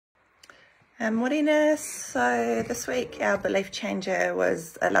Morena. So this week our belief changer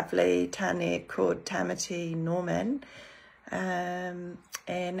was a lovely tāne called Tamati Norman,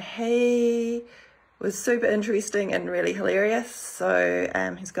 and he was super interesting and really hilarious. So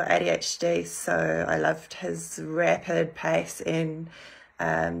he's got ADHD, so I loved his rapid pace and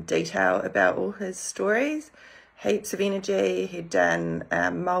detail about all his stories. Heaps of energy. He'd done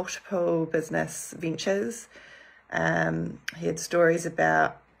multiple business ventures. He had stories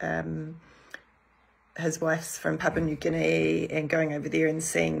about his wife's from Papua New Guinea and going over there and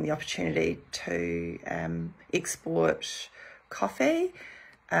seeing the opportunity to export coffee.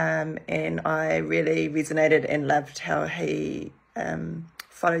 And I really resonated and loved how he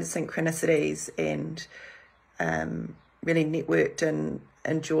followed synchronicities and really networked and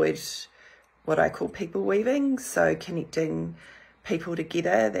enjoyed what I call people weaving. So connecting people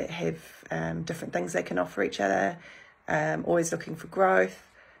together that have different things they can offer each other, always looking for growth.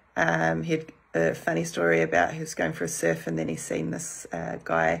 He had a funny story about he was going for a surf and then he seen this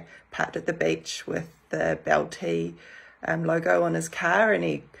guy parked at the beach with the Bell Tea logo on his car, and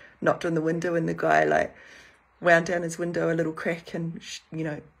he knocked on the window and the guy wound down his window a little crack and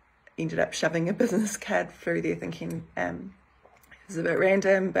ended up shoving a business card through there, thinking it was a bit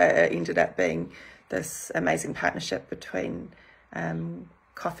random, but it ended up being this amazing partnership between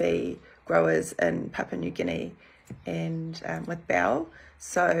coffee growers in Papua New Guinea and with Bell.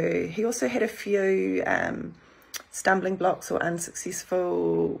 So he also had a few stumbling blocks or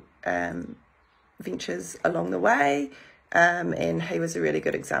unsuccessful ventures along the way, and he was a really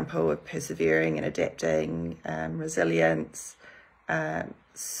good example of persevering and adapting, resilience,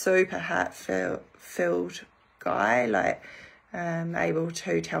 super heart-filled guy, able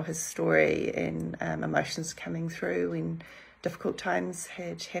to tell his story and emotions coming through when difficult times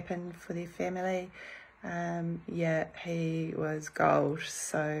had happened for their family. He was gold.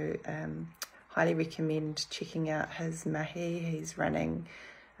 So highly recommend checking out his mahi. He's running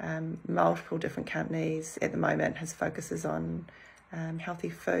multiple different companies at the moment. His focus is on healthy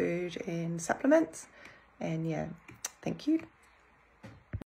food and supplements. And thank you.